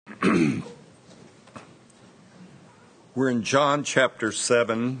We're in John chapter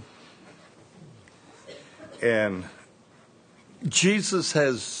 7, and Jesus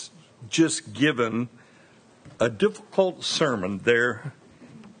has just given a difficult sermon there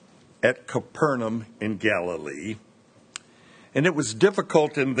at Capernaum in Galilee. And it was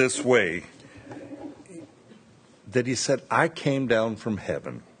difficult in this way, that he said, I came down from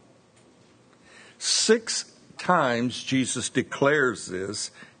heaven. 6 times Jesus declares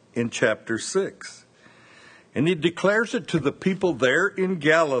this in chapter 6. And he declares it to the people there in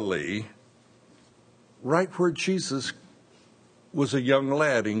Galilee, right where Jesus was a young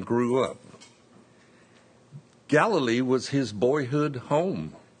lad and grew up. Galilee was his boyhood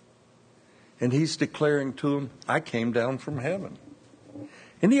home. And he's declaring to them, I came down from heaven.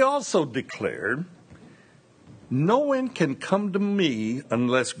 And he also declared, no one can come to me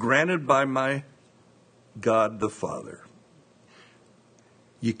unless granted by my God the Father.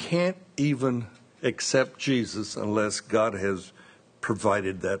 You can't even accept Jesus unless God has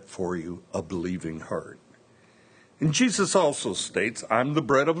provided that for you, a believing heart. And Jesus also states, I'm the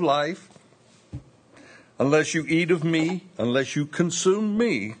bread of life. Unless you eat of me, unless you consume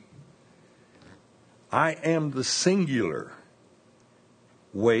me, I am the singular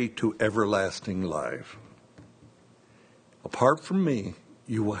way to everlasting life. Apart from me,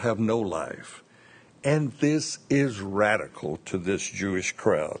 you will have no life. And this is radical to this Jewish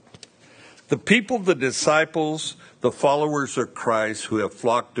crowd. The people, the disciples, the followers of Christ who have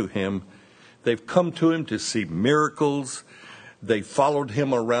flocked to him, they've come to him to see miracles. They followed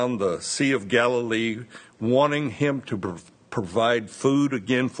him around the Sea of Galilee, wanting him to provide food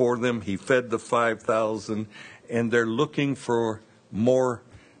again for them. He fed the 5,000, and they're looking for more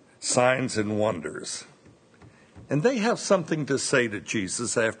signs and wonders. And they have something to say to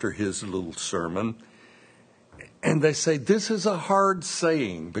Jesus after his little sermon. And they say, this is a hard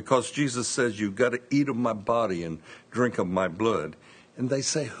saying, because Jesus says, you've got to eat of my body and drink of my blood. And they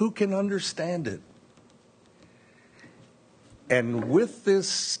say, who can understand it? And with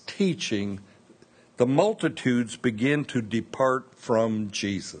this teaching, the multitudes begin to depart from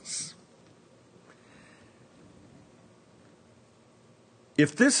Jesus.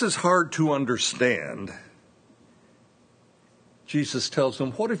 If this is hard to understand, Jesus tells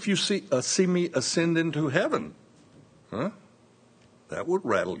them, what if you see me ascend into heaven? Huh? That would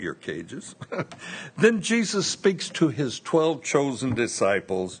rattle your cages. Then Jesus speaks to his 12 chosen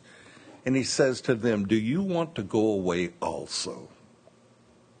disciples, and he says to them, do you want to go away also?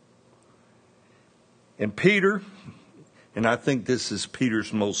 And Peter, and I think this is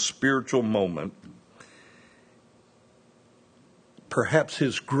Peter's most spiritual moment, perhaps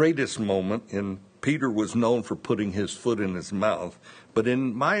his greatest moment, and Peter was known for putting his foot in his mouth, but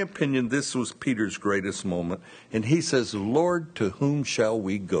in my opinion, this was Peter's greatest moment. And he says, Lord, to whom shall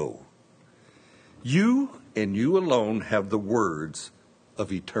we go? You and you alone have the words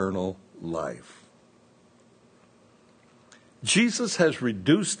of eternal life. Jesus has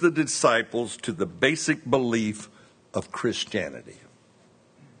reduced the disciples to the basic belief of Christianity.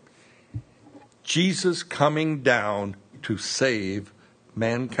 Jesus coming down to save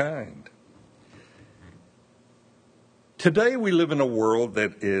mankind. Today we live in a world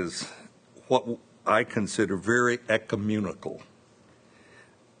that is what I consider very ecumenical.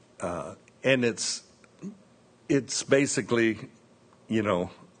 And it's basically,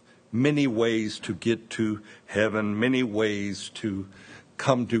 many ways to get to heaven, many ways to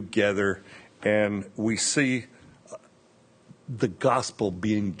come together. And we see the gospel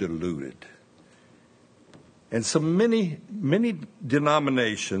being diluted. And so many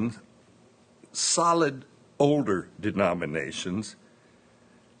denominations, solid older denominations,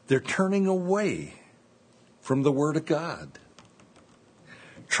 they're turning away from the Word of God,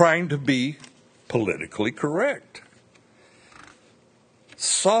 trying to be politically correct,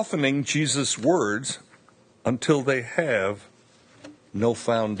 softening Jesus' words until they have no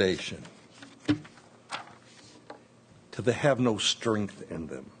foundation, till they have no strength in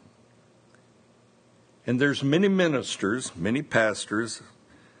them. And there's many ministers, many pastors,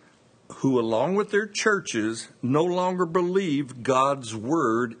 who, along with their churches, no longer believe God's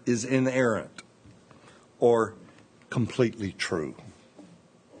word is inerrant or completely true.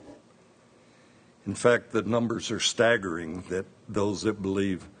 In fact, the numbers are staggering, that those that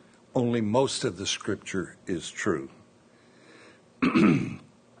believe only most of the scripture is true.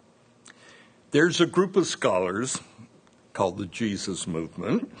 There's a group of scholars called the Jesus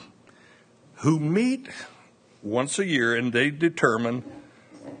Movement who meet once a year, and they determine,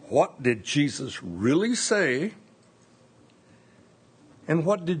 what did Jesus really say? And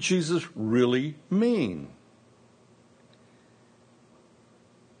what did Jesus really mean?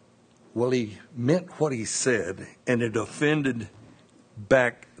 Well, he meant what he said, and it offended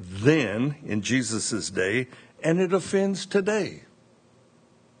back then in Jesus' day, and it offends today.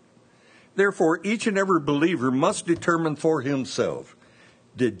 Therefore, each and every believer must determine for himself,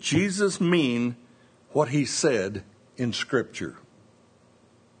 did Jesus mean what he said in Scripture?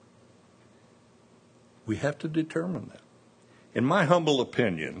 We have to determine that. In my humble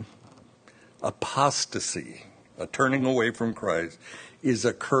opinion, apostasy, a turning away from Christ, is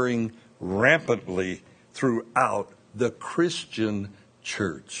occurring rampantly throughout the Christian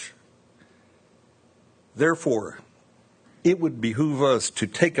church. Therefore, it would behoove us to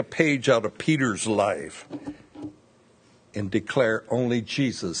take a page out of Peter's life and declare only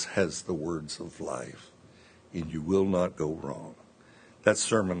Jesus has the words of life, and you will not go wrong. That's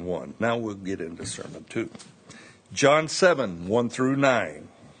sermon 1. Now we'll get into sermon 2. John 7, 1 through 9.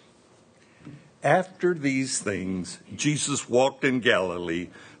 After these things, Jesus walked in Galilee,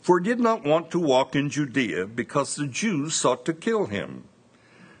 for he did not want to walk in Judea, because the Jews sought to kill him.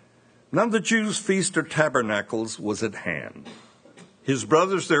 Now the Jews' feast of tabernacles was at hand. His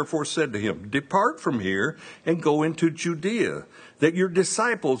brothers therefore said to him, "Depart from here and go into Judea, that your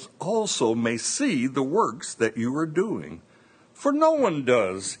disciples also may see the works that you are doing. For no one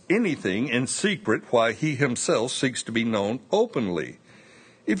does anything in secret while he himself seeks to be known openly.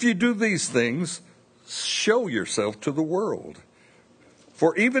 If you do these things, show yourself to the world."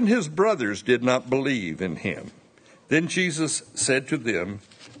 For even his brothers did not believe in him. Then Jesus said to them,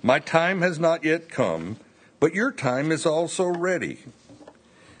 "My time has not yet come, but your time is also ready.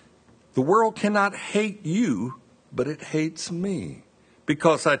 The world cannot hate you, but it hates me,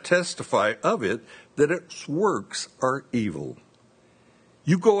 because I testify of it that its works are evil.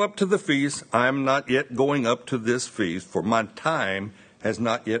 You go up to the feast. I am not yet going up to this feast, for my time has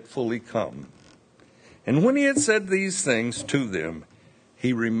not yet fully come." And when he had said these things to them,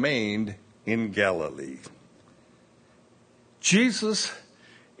 he remained in Galilee. Jesus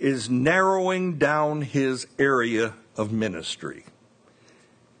is narrowing down his area of ministry.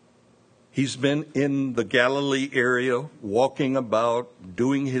 He's been in the Galilee area, walking about,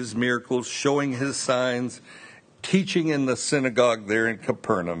 doing his miracles, showing his signs, teaching in the synagogue there in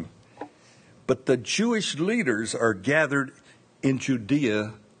Capernaum. But the Jewish leaders are gathered in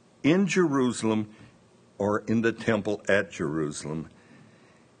Judea, in Jerusalem, or in the temple at Jerusalem.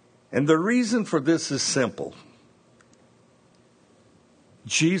 And the reason for this is simple.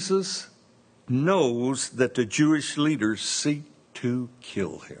 Jesus knows that the Jewish leaders seek to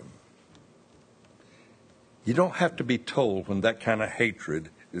kill him. You don't have to be told when that kind of hatred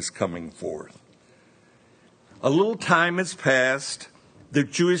is coming forth. A little time has passed. The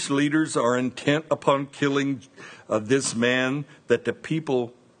Jewish leaders are intent upon killing this man that the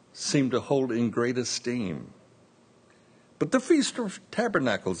people seem to hold in great esteem. But the Feast of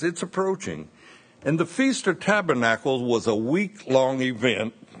Tabernacles, it's approaching. And the Feast of Tabernacles was a week-long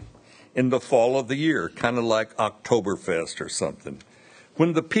event in the fall of the year, kind of like Oktoberfest or something,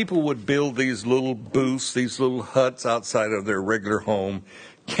 when the people would build these little booths, these little huts outside of their regular home,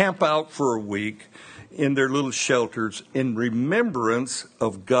 camp out for a week in their little shelters in remembrance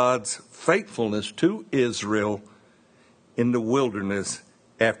of God's faithfulness to Israel in the wilderness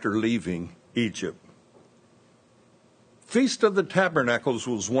after leaving Egypt. Feast of the Tabernacles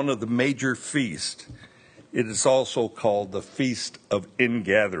was one of the major feasts. It is also called the Feast of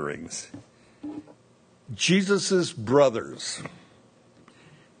Ingatherings. Jesus' brothers,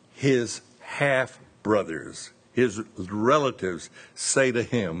 his half-brothers, his relatives say to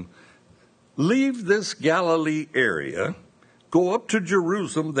him, "Leave this Galilee area, go up to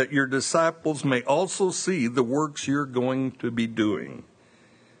Jerusalem that your disciples may also see the works you're going to be doing.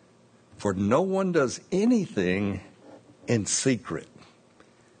 For no one does anything in secret."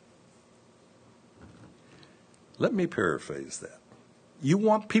 Let me paraphrase that. You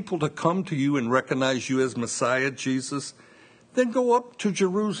want people to come to you and recognize you as Messiah, Jesus? Then go up to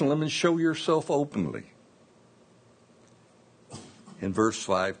Jerusalem and show yourself openly. And verse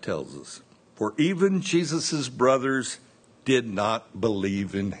 5 tells us, for even Jesus' brothers did not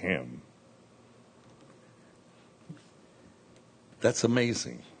believe in him. That's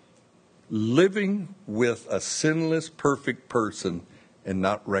amazing. Living with a sinless, perfect person and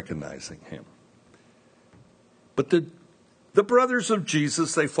not recognizing him. But the brothers of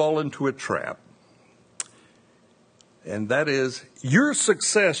Jesus, they fall into a trap. And that is, your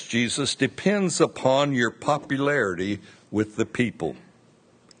success, Jesus, depends upon your popularity with the people.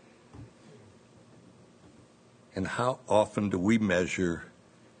 And how often do we measure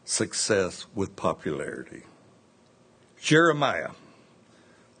success with popularity? Jeremiah,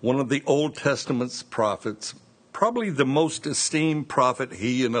 one of the Old Testament's prophets, probably the most esteemed prophet,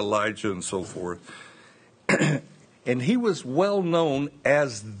 he and Elijah and so forth. And he was well known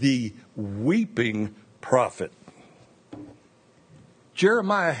as the weeping prophet.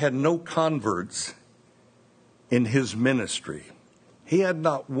 Jeremiah had no converts in his ministry. He had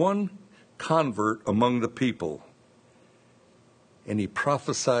not one convert among the people. And he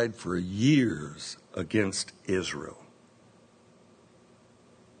prophesied for years against Israel,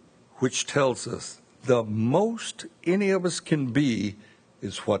 which tells us the most any of us can be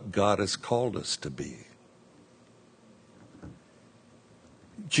is what God has called us to be.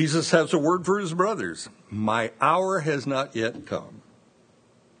 Jesus has a word for his brothers. My hour has not yet come.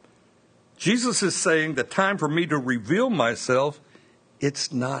 Jesus is saying the time for me to reveal myself,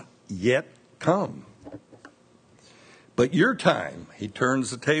 it's not yet come. But your time, he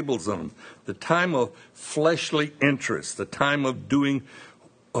turns the tables on them, the time of fleshly interest, the time of doing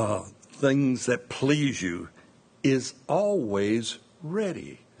things that please you, is always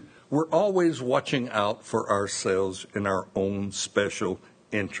ready. We're always watching out for ourselves and our own special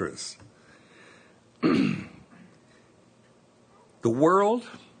interests. The world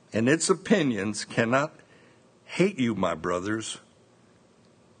and its opinions cannot hate you, my brothers,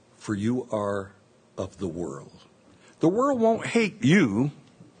 for you are of the world. The world won't hate you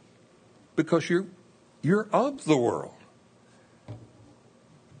because you're of the world.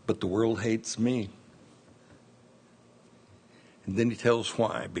 But the world hates me. And then he tells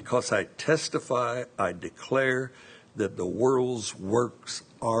why. Because I testify, I declare that the world's works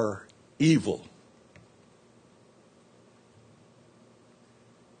are evil.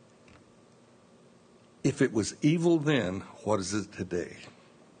 If it was evil then, what is it today?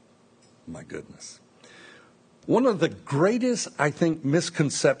 My goodness. One of the greatest, I think,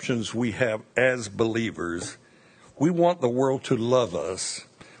 misconceptions we have as believers, we want the world to love us.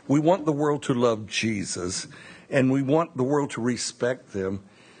 We want the world to love Jesus. And we want the world to respect him.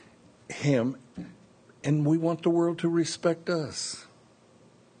 And we want the world to respect us.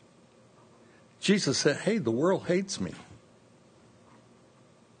 Jesus said, hey, the world hates me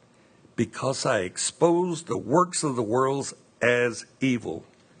because I expose the works of the world as evil.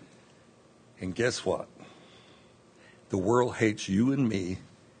 And guess what? The world hates you and me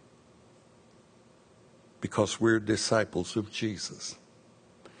because we're disciples of Jesus.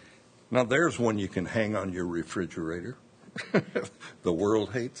 Now, there's one you can hang on your refrigerator. The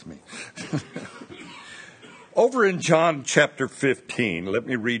world hates me. Over in John chapter 15, let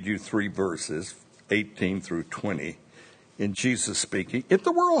me read you 3 verses, 18 through 20. In Jesus speaking, if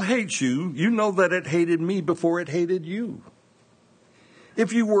the world hates you, you know that it hated me before it hated you.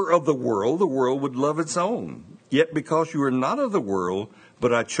 If you were of the world would love its own. Yet because you are not of the world,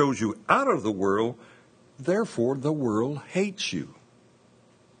 but I chose you out of the world, therefore the world hates you.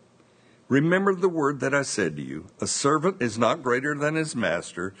 Remember the word that I said to you, a servant is not greater than his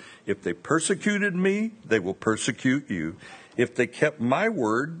master. If they persecuted me, they will persecute you. If they kept my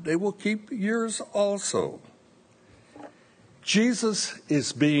word, they will keep yours also. Jesus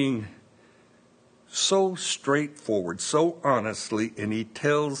is being so straightforward, so honestly, and he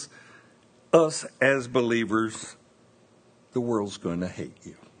tells us as believers, the world's going to hate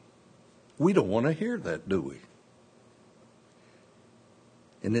you. We don't want to hear that, do we?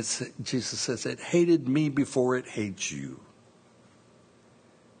 And Jesus says, it hated me before it hates you.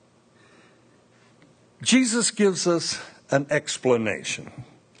 Jesus gives us an explanation.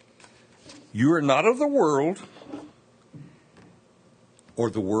 You are not of the world, or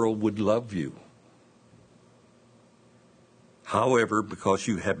the world would love you. However, because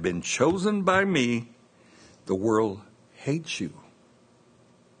you have been chosen by me, the world hates you.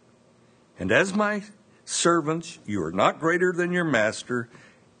 And as my servants, you are not greater than your master,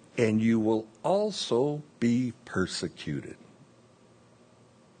 and you will also be persecuted.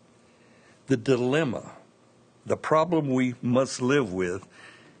 The dilemma, the problem we must live with,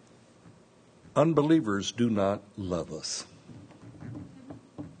 unbelievers do not love us.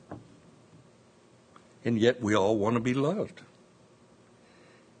 And yet we all want to be loved.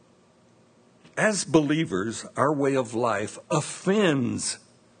 As believers, our way of life offends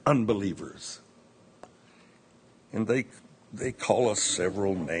unbelievers. And they call us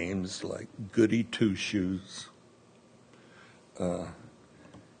several names like goody two-shoes,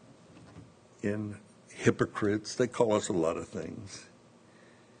 and hypocrites. They call us a lot of things.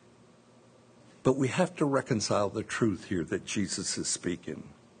 But we have to reconcile the truth here that Jesus is speaking.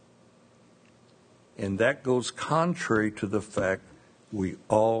 And that goes contrary to the fact we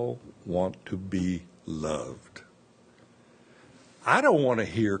all want to be loved. I don't want to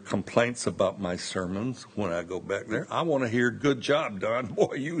hear complaints about my sermons when I go back there. I want to hear, good job, Don.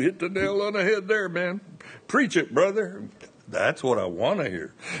 Boy, you hit the nail on the head there, man. Preach it, brother. That's what I want to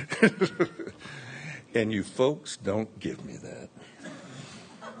hear. And you folks don't give me that.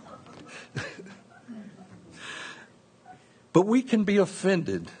 But we can be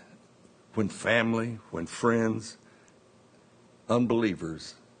offended when family, when friends,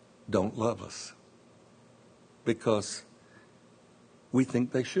 unbelievers don't love us because we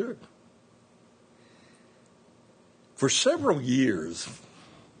think they should. For several years,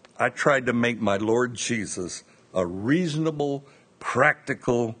 I tried to make my Lord Jesus a reasonable,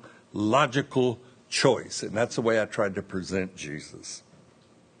 practical, logical choice. And that's the way I tried to present Jesus.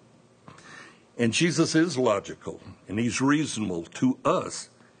 And Jesus is logical, and he's reasonable to us.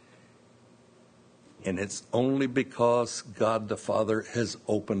 And it's only because God the Father has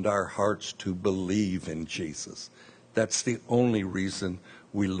opened our hearts to believe in Jesus. That's the only reason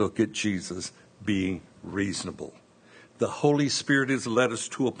we look at Jesus being reasonable. The Holy Spirit has led us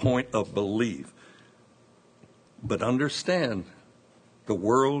to a point of belief. But understand, the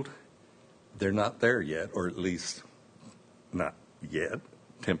world, they're not there yet, or at least not yet,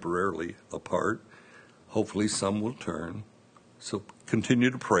 temporarily apart. Hopefully some will turn. So continue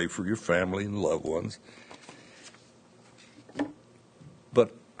to pray for your family and loved ones.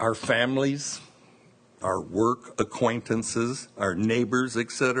 But our families, our work acquaintances, our neighbors,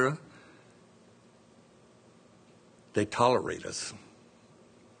 etc., they tolerate us.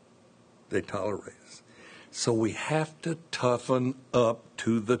 They tolerate us. So we have to toughen up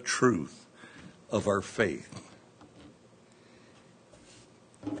to the truth of our faith.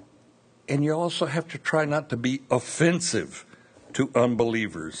 And you also have to try not to be offensive to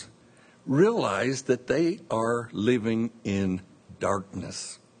unbelievers. Realize that they are living in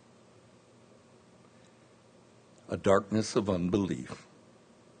darkness. A darkness of unbelief.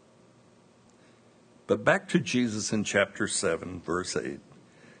 But back to Jesus in chapter 7, verse 8.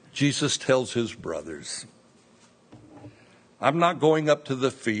 Jesus tells his brothers, I'm not going up to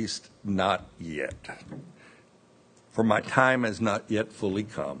the feast, not yet. For my time has not yet fully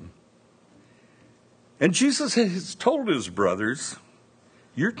come. And Jesus has told his brothers,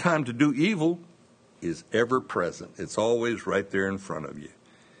 your time to do evil is ever present. It's always right there in front of you.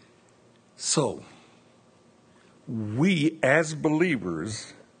 So, we as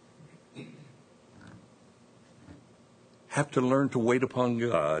believers have to learn to wait upon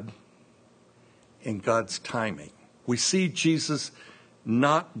God and God's timing. We see Jesus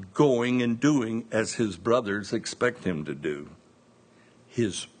not going and doing as his brothers expect him to do.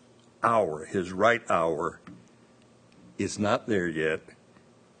 His hour, his right hour, is not there yet.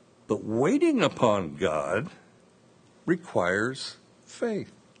 But waiting upon God requires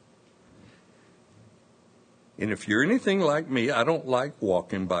faith. And if you're anything like me, I don't like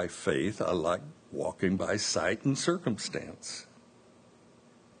walking by faith. I like walking by sight and circumstance.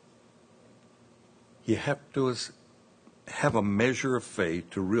 You have to have a measure of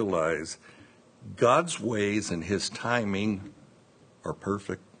faith to realize God's ways and his timing are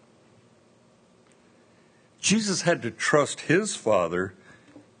perfect. Jesus had to trust his Father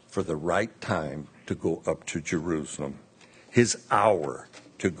for the right time to go up to Jerusalem, his hour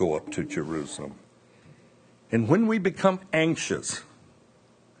to go up to Jerusalem. And when we become anxious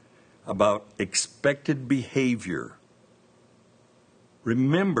about expected behavior,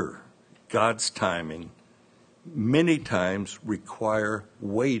 remember God's timing many times require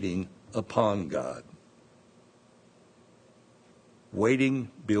waiting upon God. Waiting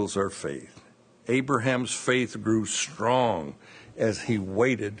builds our faith. Abraham's faith grew strong as he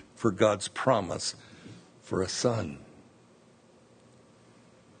waited for God's promise for a son.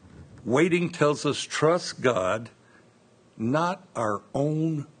 Waiting tells us trust God, not our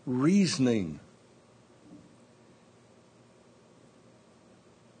own reasoning.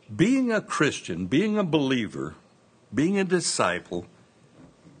 Being a Christian, being a believer, being a disciple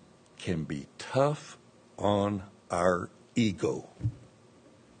can be tough on our ego.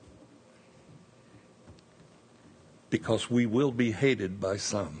 Because we will be hated by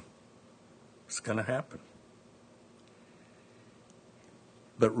some. It's going to happen.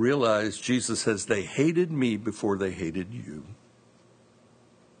 But realize Jesus says they hated me before they hated you.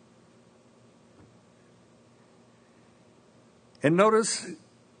 And notice,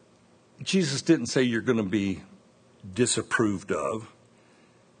 Jesus didn't say you're going to be disapproved of.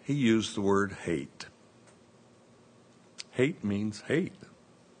 He used the word hate. Hate means hate.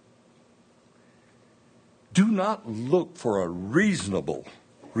 Do not look for a reasonable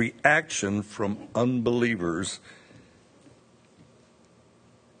reaction from unbelievers.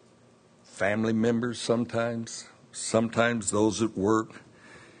 Family members sometimes, sometimes those at work.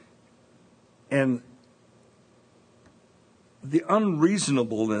 And the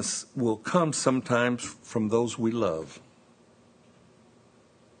unreasonableness will come sometimes from those we love.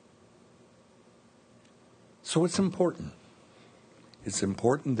 So it's important. It's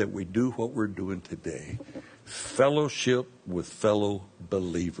important that we do what we're doing today. Fellowship with fellow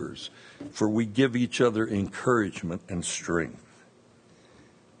believers, for we give each other encouragement and strength.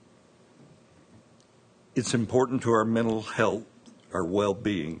 It's important to our mental health, our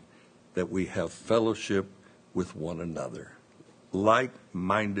well-being, that we have fellowship with one another,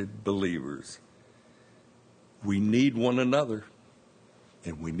 like-minded believers. We need one another,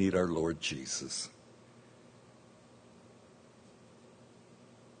 and we need our Lord Jesus.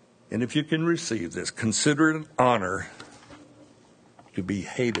 And if you can receive this, consider it an honor to be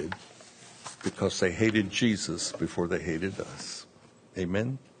hated because they hated Jesus before they hated us.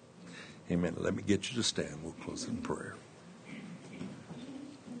 Amen? Amen. Let me get you to stand. We'll close in prayer.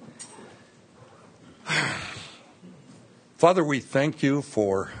 Father, we thank you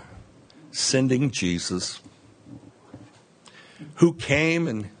for sending Jesus, who came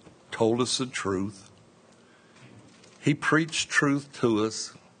and told us the truth. He preached truth to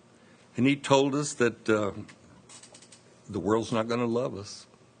us, and he told us that the world's not going to love us,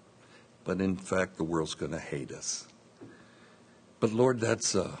 but in fact, the world's going to hate us. But Lord,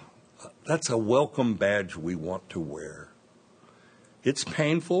 that's a welcome badge we want to wear. It's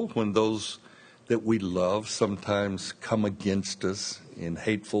painful when those that we love sometimes come against us in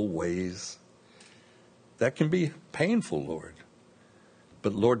hateful ways. That can be painful, Lord.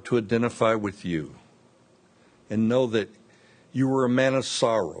 But Lord, to identify with you and know that you were a man of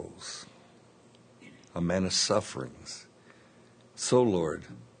sorrows, a man of sufferings. So, Lord,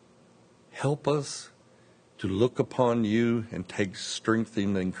 help us to look upon you and take strength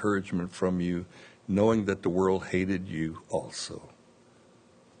and encouragement from you, knowing that the world hated you also.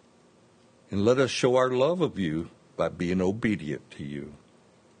 And let us show our love of you by being obedient to you.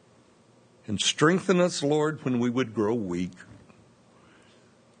 And strengthen us, Lord, when we would grow weak,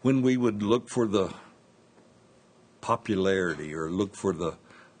 when we would look for the popularity or look for the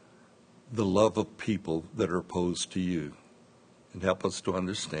love of people that are opposed to you. And help us to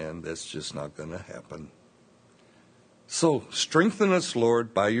understand that's just not going to happen. So strengthen us,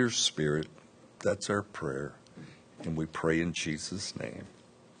 Lord, by your Spirit. That's our prayer. And we pray in Jesus' name.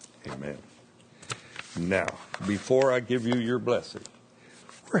 Amen. Now, before I give you your blessing,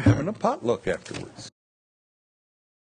 we're having a potluck afterwards.